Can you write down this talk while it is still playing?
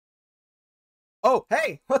Oh,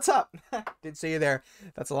 hey, what's up? Didn't see you there.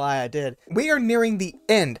 That's a lie, I did. We are nearing the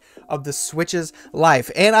end of the Switch's life,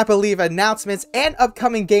 and I believe announcements and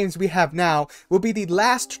upcoming games we have now will be the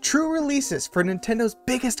last true releases for Nintendo's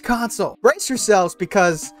biggest console. Brace yourselves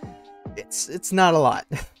because it's not a lot.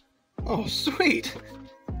 Oh, sweet.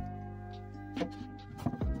 There's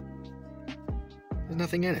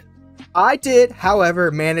nothing in it. I did,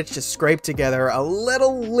 however, manage to scrape together a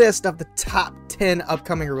little list of the top 10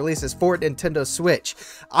 upcoming releases for Nintendo Switch.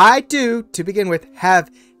 I do, to begin with, have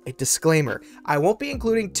a disclaimer. I won't be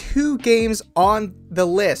including 2 games on the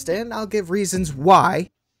list, and I'll give reasons why.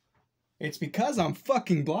 It's because I'm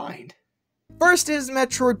fucking blind. First is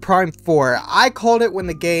Metroid Prime 4. I called it when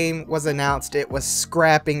the game was announced. It was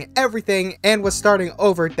scrapping everything and was starting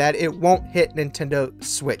over that it won't hit Nintendo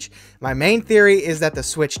Switch. My main theory is that the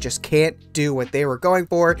Switch just can't do what they were going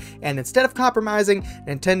for, and instead of compromising,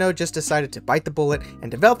 Nintendo just decided to bite the bullet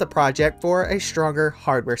and develop the project for a stronger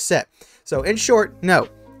hardware set. So in short, no.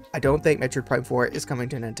 I don't think Metroid Prime 4 is coming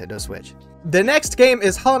to Nintendo Switch. The next game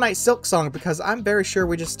is Hollow Knight Silksong because I'm very sure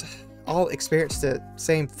we just all experienced the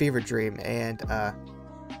same fever dream and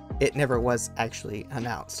it never was actually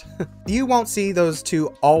announced. You won't see those 2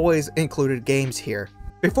 always included games here.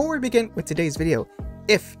 Before we begin with today's video,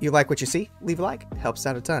 if you like what you see, leave a like, it helps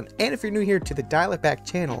out a ton. And if you're new here to the Dial It Back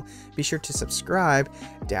channel, be sure to subscribe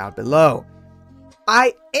down below.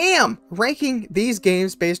 I am ranking these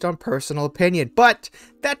games based on personal opinion, but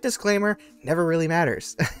that disclaimer never really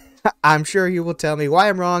matters. I'm sure you will tell me why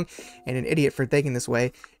I'm wrong and an idiot for thinking this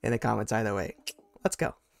way in the comments either way. Let's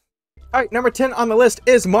go. Alright, number 10 on the list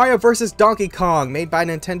is Mario vs. Donkey Kong, made by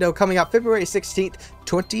Nintendo, coming out February 16th,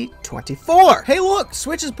 2024. Hey look,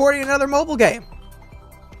 Switch is porting another mobile game.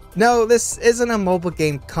 No, this isn't a mobile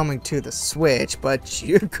game coming to the Switch, but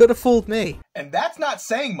you could have fooled me. And that's not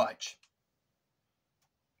saying much.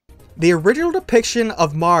 The original depiction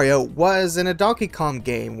of Mario was in a Donkey Kong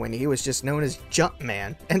game when he was just known as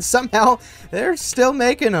Jumpman, and somehow they're still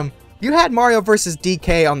making him. You had Mario vs.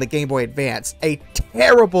 DK on the Game Boy Advance, a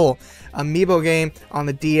terrible amiibo game on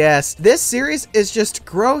the DS. This series is just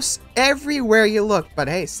gross everywhere you look, but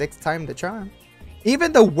hey, 6th time the charm.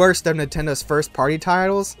 Even the worst of Nintendo's first-party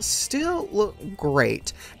titles still look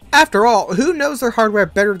great. After all, who knows their hardware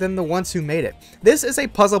better than the ones who made it? This is a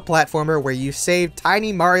puzzle platformer where you save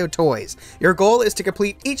tiny Mario toys. Your goal is to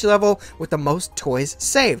complete each level with the most toys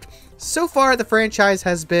saved. So far, the franchise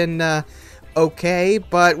has been, okay,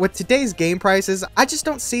 but with today's game prices, I just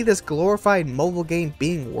don't see this glorified mobile game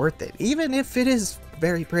being worth it, even if it is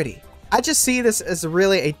very pretty. I just see this as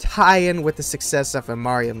really a tie-in with the success of a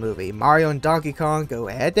Mario movie. Mario and Donkey Kong go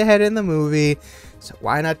head-to-head in the movie, so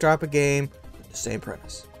why not drop a game with the same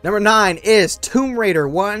premise? Number 9 is Tomb Raider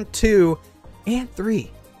 1, 2, and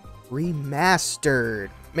 3 Remastered,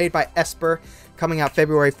 made by Esper, coming out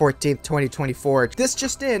February 14th, 2024. This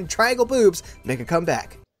just in, Triangle Boobs make a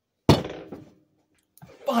comeback.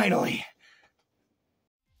 Finally.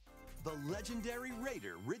 The legendary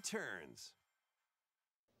Raider returns.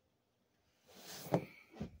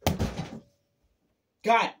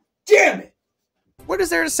 God damn it! What is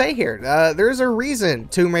there to say here? There's a reason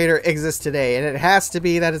Tomb Raider exists today, and it has to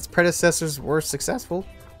be that its predecessors were successful,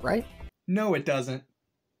 right? No, it doesn't.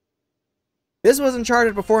 This was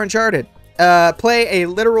Uncharted before Uncharted. Play a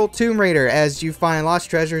literal Tomb Raider as you find lost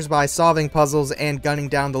treasures by solving puzzles and gunning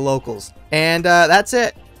down the locals. And that's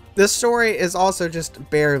it. This story is also just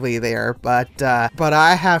barely there, but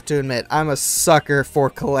I have to admit, I'm a sucker for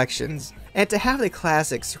collections. And to have the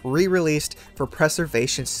classics re-released for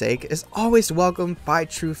preservation's sake is always welcomed by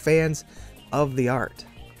true fans of the art.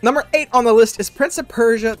 Number 8 on the list is Prince of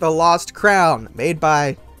Persia: The Lost Crown, made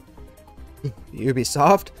by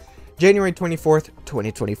Ubisoft, January 24th,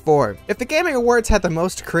 2024. If the Gaming Awards had the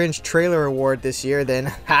most cringe trailer award this year,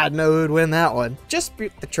 then I know who'd win that one. Just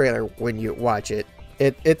mute the trailer when you watch it.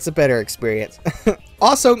 It's a better experience.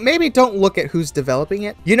 Also, maybe don't look at who's developing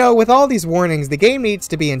it. You know, with all these warnings, the game needs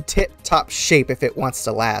to be in tip-top shape if it wants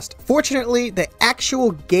to last. Fortunately, the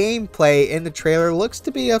actual gameplay in the trailer looks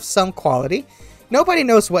to be of some quality. Nobody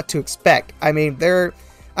knows what to expect. I mean,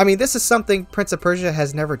 this is something Prince of Persia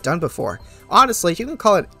has never done before. Honestly, you can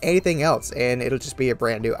call it anything else and it'll just be a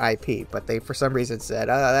brand new IP, but they for some reason said,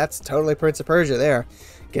 that's totally Prince of Persia there.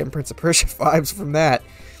 Getting Prince of Persia vibes from that.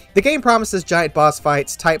 The game promises giant boss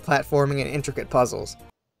fights, tight platforming, and intricate puzzles.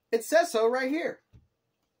 It says so right here.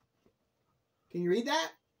 Can you read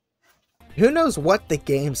that? Who knows what the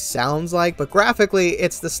game sounds like, but graphically,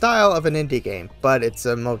 it's the style of an indie game, but it's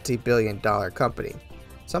a multi-billion-dollar company.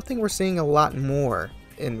 Something we're seeing a lot more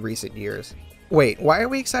in recent years. Wait, why are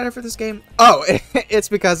we excited for this game? Oh, it's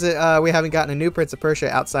because we haven't gotten a new Prince of Persia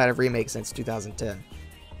outside of remake since 2010.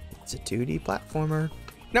 It's a 2D platformer.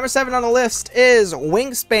 Number 7 on the list is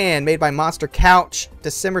Wingspan, made by Monster Couch,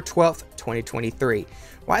 December 12th, 2023.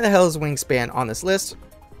 Why the hell is Wingspan on this list?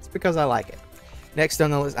 It's because I like it. Next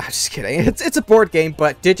on the list, I'm just kidding. It's a board game,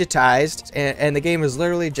 but digitized, and the game is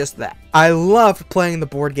literally just that. I loved playing the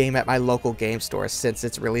board game at my local game store since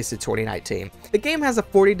its release in 2019. The game has a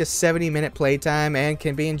 40 to 70 minute playtime and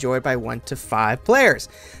can be enjoyed by 1 to 5 players.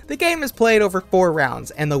 The game is played over 4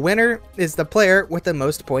 rounds, and the winner is the player with the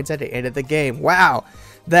most points at the end of the game. Wow,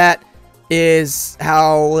 that is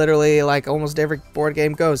how literally like almost every board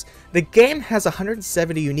game goes. The game has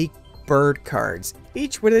 170 unique bird cards,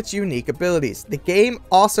 each with its unique abilities. The game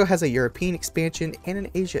also has a European expansion and an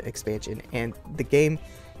Asia expansion, and the game,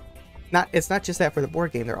 it's not just that for the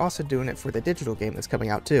board game, they're also doing it for the digital game that's coming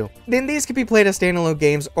out too. Then these can be played as standalone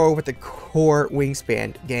games or with the core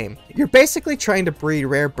Wingspan game. You're basically trying to breed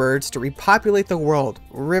rare birds to repopulate the world.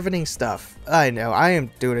 Riveting stuff. I know, I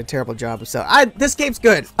am doing a terrible job of selling. This game's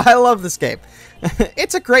good. I love this game.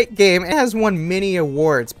 It's a great game. It has won many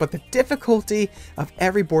awards, but the difficulty of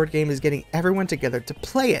every board game is getting everyone together to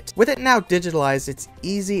play it. With it now digitalized, it's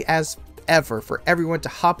easy as ever for everyone to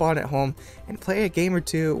hop on at home and play a game or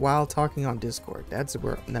two while talking on Discord. That's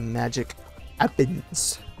where the magic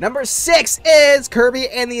happens. Number 6 is Kirby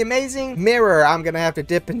and the Amazing Mirror. I'm gonna have to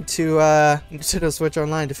dip into Nintendo Switch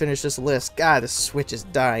Online to finish this list. God, the Switch is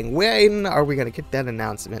dying. When are we gonna get that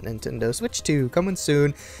announcement? Nintendo Switch 2 coming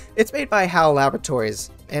soon. It's made by HAL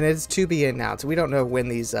Laboratories and it's to be announced. We don't know when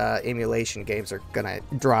these emulation games are gonna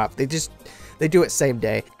drop. They do it same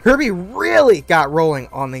day. Kirby really got rolling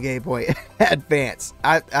on the Game Boy Advance.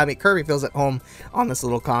 I mean, Kirby feels at home on this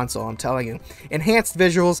little console, I'm telling you. Enhanced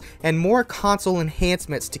visuals and more console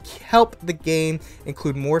enhancements to help the game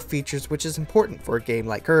include more features, which is important for a game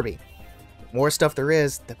like Kirby. The more stuff there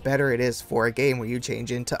is, the better it is for a game where you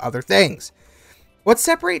change into other things. What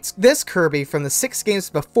separates this Kirby from the 6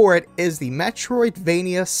 games before it is the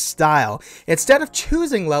Metroidvania style. Instead of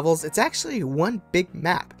choosing levels, it's actually one big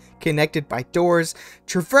map connected by doors.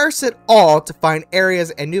 Traverse it all to find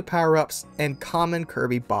areas and new power-ups and common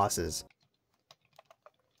Kirby bosses.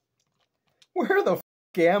 Where the f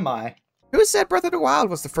am I? Who said Breath of the Wild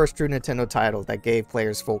was the first true Nintendo title that gave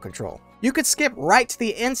players full control? You could skip right to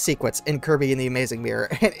the end sequence in Kirby and the Amazing Mirror,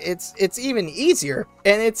 and it's even easier.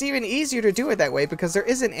 And it's even easier to do it that way because there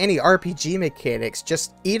isn't any RPG mechanics.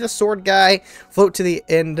 Just eat a sword guy, float to the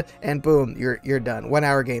end, and boom, you're done. 1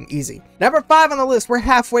 hour game, easy. Number 5 on the list, we're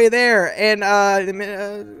halfway there, and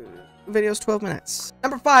the video's 12 minutes.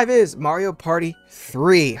 Number 5 is Mario Party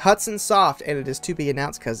 3, Hudson Soft, and it is to be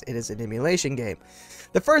announced because it is an emulation game.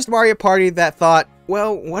 The first Mario Party that thought,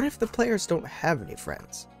 well, what if the players don't have any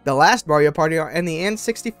friends? The last Mario Party and the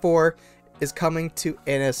N64 is coming to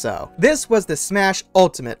NSO. This was the Smash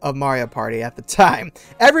Ultimate of Mario Party at the time.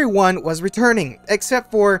 Everyone was returning,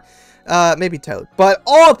 except for maybe Toad. But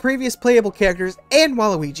all previous playable characters and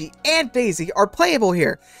Waluigi and Daisy are playable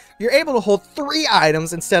here. You're able to hold 3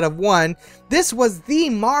 items instead of 1. This was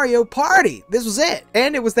the Mario Party. This was it.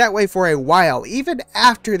 And it was that way for a while, even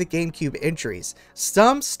after the GameCube entries.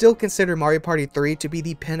 Some still consider Mario Party 3 to be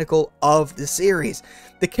the pinnacle of the series.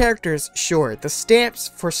 The characters, sure. The stamps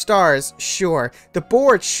for stars, sure. The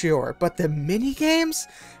board, sure. But the minigames?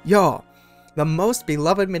 Y'all, the most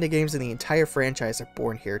beloved minigames in the entire franchise are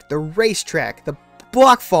born here. The racetrack, the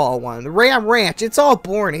Blockfall one, the Ram Ranch, it's all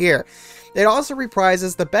born here. It also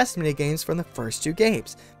reprises the best minigames from the first 2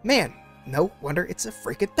 games. Man, no wonder it's a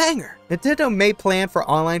freaking banger. Nintendo may plan for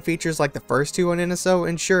online features like the first 2 on NSO,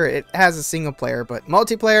 and sure, it has a single player, but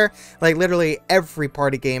multiplayer, like literally every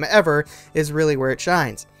party game ever, is really where it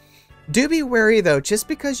shines. Do be wary though, just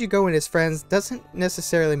because you go in as friends doesn't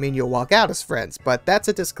necessarily mean you'll walk out as friends, but that's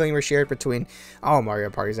a disclaimer shared between all Mario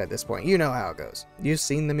parties at this point. You know how it goes. You've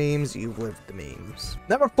seen the memes, you've lived the memes.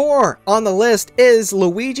 Number 4 on the list is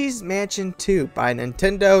Luigi's Mansion 2 by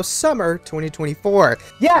Nintendo, summer 2024.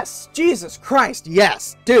 Yes, Jesus Christ,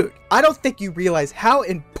 yes. Dude, I don't think you realize how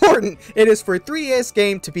important it is for a 3DS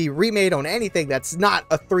game to be remade on anything that's not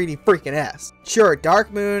a 3D freaking S. Sure,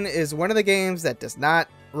 Dark Moon is one of the games that does not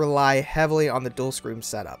rely heavily on the dual screen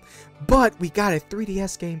setup, but we got a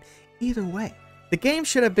 3DS game either way. The game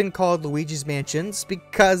should have been called Luigi's Mansions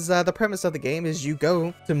because the premise of the game is you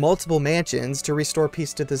go to multiple mansions to restore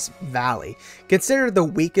peace to this valley. Considered the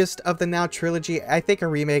weakest of the now trilogy, I think a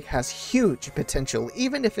remake has huge potential,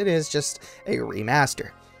 even if it is just a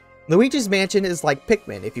remaster. Luigi's Mansion is like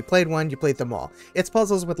Pikmin. If you played one, you played them all. It's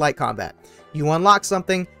puzzles with light combat. You unlock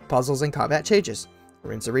something, puzzles and combat changes.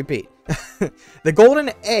 Rinse and repeat. The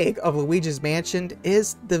golden egg of Luigi's Mansion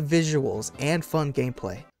is the visuals and fun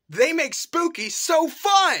gameplay. They make spooky so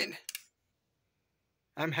fun!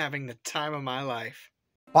 I'm having the time of my life.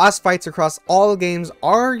 Boss fights across all games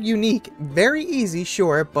are unique, very easy,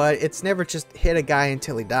 sure, but it's never just hit a guy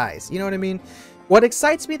until he dies. You know what I mean? What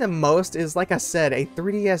excites me the most is, like I said, a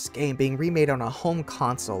 3DS game being remade on a home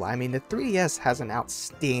console. I mean, the 3DS has an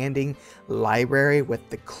outstanding library with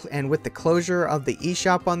the closure of the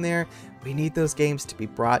eShop on there. We need those games to be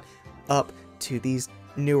brought up to these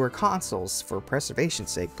newer consoles for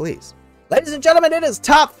preservation's sake, please. Ladies and gentlemen, it is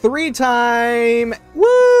top 3 time!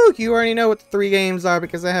 Woo! You already know what the 3 games are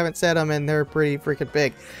because I haven't said them and they're pretty freaking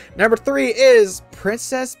big. Number 3 is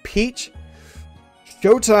Princess Peach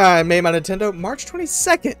Showtime, made by Nintendo March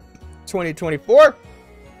 22nd, 2024.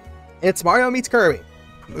 It's Mario meets Kirby.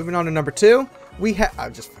 Moving on to number 2, we have...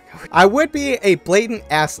 I would be a blatant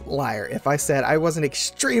ass liar if I said I wasn't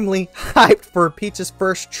extremely hyped for Peach's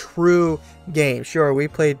first true game. Sure, we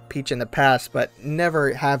played Peach in the past, but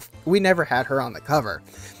we never had her on the cover.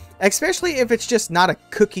 Especially if it's just not a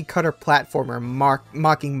cookie cutter platformer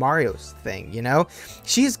mocking Mario's thing, you know?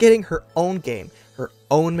 She's getting her own game, her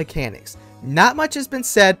own mechanics. Not much has been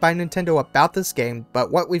said by Nintendo about this game,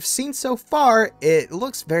 but what we've seen so far, it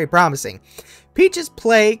looks very promising. Peach's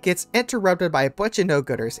play gets interrupted by a bunch of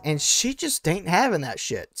no-gooders, and she just ain't having that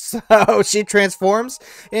shit. So she transforms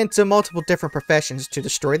into multiple different professions to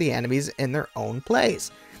destroy the enemies in their own plays.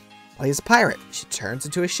 Plays a pirate, she turns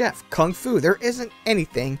into a chef. Kung Fu, there isn't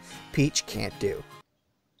anything Peach can't do.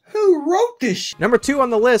 Who wrote this shit? Number 2 on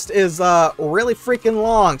the list is really freaking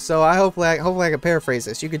long, so hopefully I can paraphrase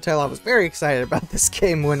this. You can tell I was very excited about this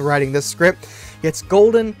game when writing this script. It's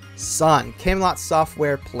Golden Sun, Camelot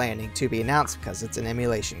Software planning to be announced because it's an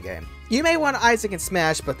emulation game. You may want Isaac and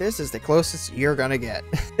Smash, but this is the closest you're gonna get.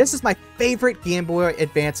 This is my favorite Game Boy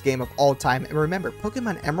Advance game of all time, and remember,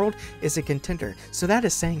 Pokemon Emerald is a contender, so that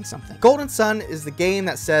is saying something. Golden Sun is the game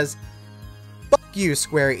that says, fuck you,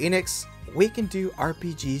 Square Enix. We can do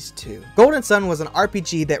RPGs too. Golden Sun was an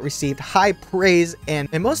RPG that received high praise, and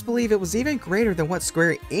most believe it was even greater than what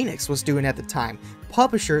Square Enix was doing at the time.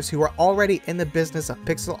 Publishers who were already in the business of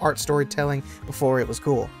pixel art storytelling before it was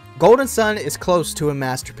cool. Golden Sun is close to a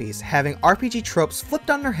masterpiece, having RPG tropes flipped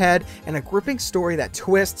on their head and a gripping story that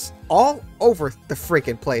twists all over the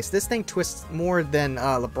freaking place. This thing twists more than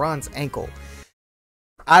LeBron's ankle.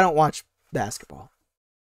 I don't watch basketball.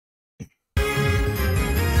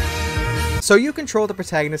 So you control the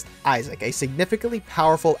protagonist Isaac, a significantly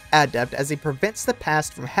powerful adept, as he prevents the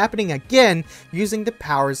past from happening again using the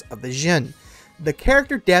powers of the Jinn. The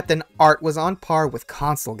character depth and art was on par with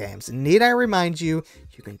console games. Need I remind you,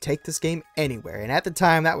 you can take this game anywhere, and at the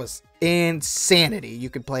time that was insanity. You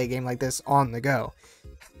could play a game like this on the go.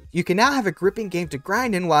 You can now have a gripping game to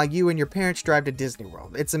grind in while you and your parents drive to Disney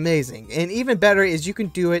World. It's amazing, and even better is you can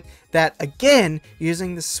do that again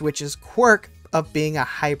using the Switch's quirk of being a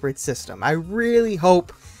hybrid system. I really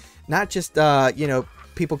hope not just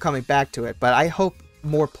people coming back to it, but I hope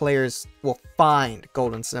more players will find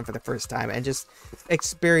Golden Sun for the first time and just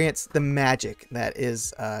experience the magic that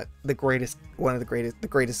is the greatest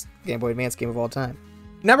Game Boy Advance game of all time.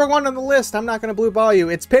 Number 1 on the list, I'm not going to blue ball you,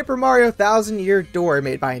 it's Paper Mario Thousand Year Door,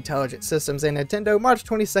 made by Intelligent Systems and Nintendo, March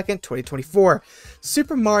 22nd, 2024.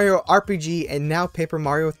 Super Mario RPG and now Paper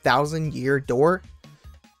Mario Thousand Year Door?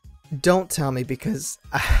 Don't tell me, because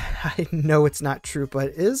I know it's not true,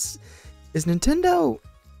 but is Nintendo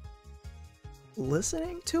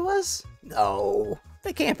listening to us? No,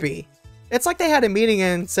 they can't be. It's like they had a meeting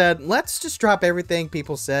and said, let's just drop everything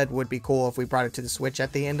people said would be cool if we brought it to the Switch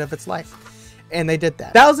at the end of its life. And they did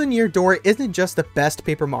that. Thousand Year Door isn't just the best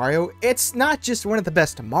Paper Mario, it's not just one of the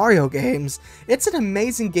best Mario games, it's an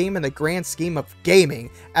amazing game in the grand scheme of gaming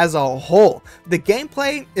as a whole. The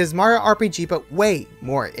gameplay is Mario RPG, but way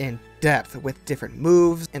more in depth with different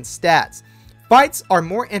moves and stats. Fights are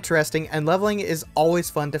more interesting, and leveling is always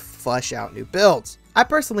fun to flesh out new builds. I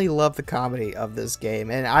personally love the comedy of this game,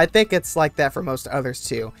 and I think it's like that for most others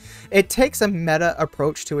too. It takes a meta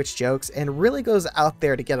approach to its jokes and really goes out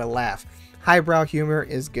there to get a laugh. Highbrow humor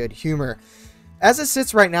is good humor. As it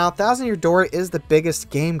sits right now, Thousand Year Door is the biggest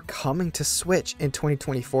game coming to Switch in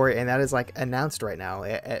 2024, and that is like announced right now,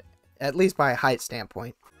 at least by a height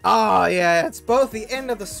standpoint. Oh yeah, it's both the end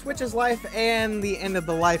of the Switch's life and the end of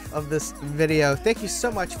the life of this video. Thank you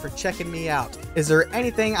so much for checking me out. Is there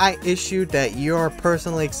anything I issued that you're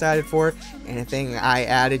personally excited for? Anything I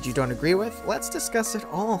added you don't agree with? Let's discuss it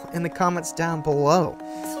all in the comments down below.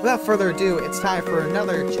 Without further ado, it's time for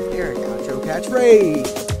another generic outro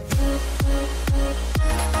catchphrase.